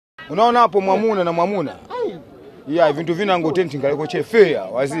Unaona hapo mwamuna na mwamuna. Yeah, vintu vinango tentingaleko chefea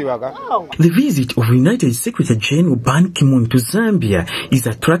waziwaka. The visit of United Secretary General Ban Ki-moon to Zambia is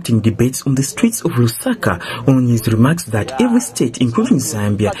attracting debates on the streets of Lusaka on his remarks that every state, including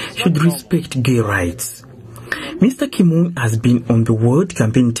Zambia, should respect gay rights. Mr. Ki-moon has been on the world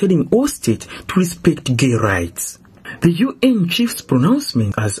campaign telling all states to respect gay rights. The UN chief's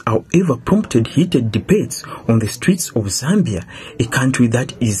pronouncement has, however, prompted heated debates on the streets of Zambia, a country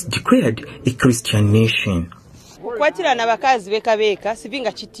that is declared a Christian nation. Kwatira na bakazi beka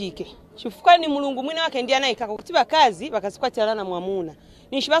sivinga chitike chifuka ni mulungu mwina wake ndiye anayikaka kuti bakazi bakasikwatira na mwamuna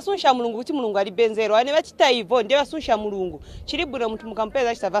nishibasunsha mulungu kuti mulungu ali benzero ane bachita hivyo ndiye basunsha mulungu chilibura mtu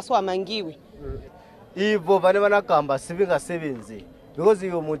mukampeza chitavaso amangiwe hivyo vane vanakamba sivinga sevenze because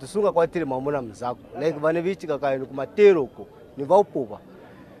iyo muntu sunga kwatire mwamuna mzako like vane vichika kaino kumateroko ni vaupuva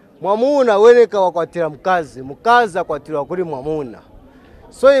mwamuna weneka wakwatira mkazi akwatira kuri mwamuna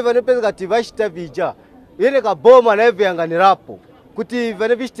so ivane peza kati vashita vija yene kaboma na hivi yanganirapo kuti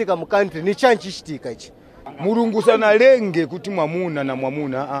vane vishtika mu country ni chanchi shitika ichi mulungu sana lenge kuti mwamuna na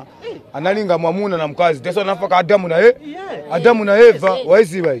mwamuna analinga mwamuna na mkazi teso nafaka Adamu na Eva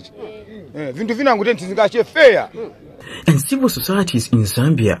waiziwa ichi vintu vinango tentinga chefea. And civil societies in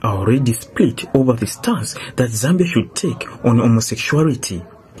Zambia are already split over the stance that Zambia should take on homosexuality.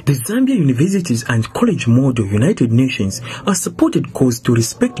 The Zambia Universities and College Model United Nations has supported calls to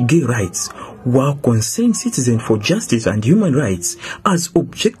respect gay rights, while Concerned Citizens for Justice and Human Rights has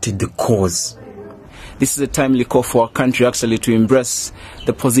objected the cause. This is a timely call for our country actually to embrace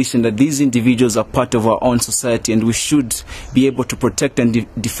the position that these individuals are part of our own society and we should be able to protect and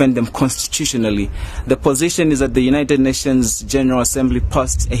defend them constitutionally. The position is that the United Nations General Assembly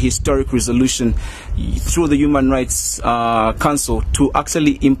passed a historic resolution through the Human Rights Council to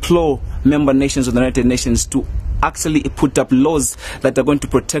actually implore member nations of the United Nations to actually put up laws that are going to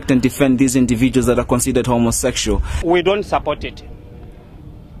protect and defend these individuals that are considered homosexual. We don't support it.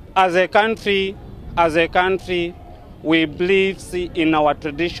 As a country, we believe in our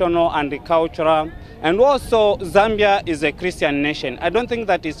traditional and cultural, and also Zambia is a Christian nation. I don't think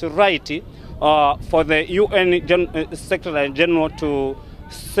that it's right for the UN Secretary General to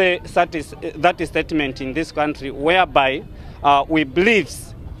say that statement in this country, whereby we believe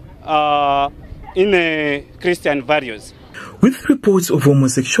in Christian values. With reports of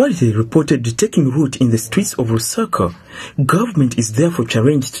homosexuality reported taking root in the streets of Lusaka, government is therefore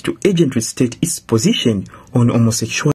challenged to urgently state its position on homosexuality.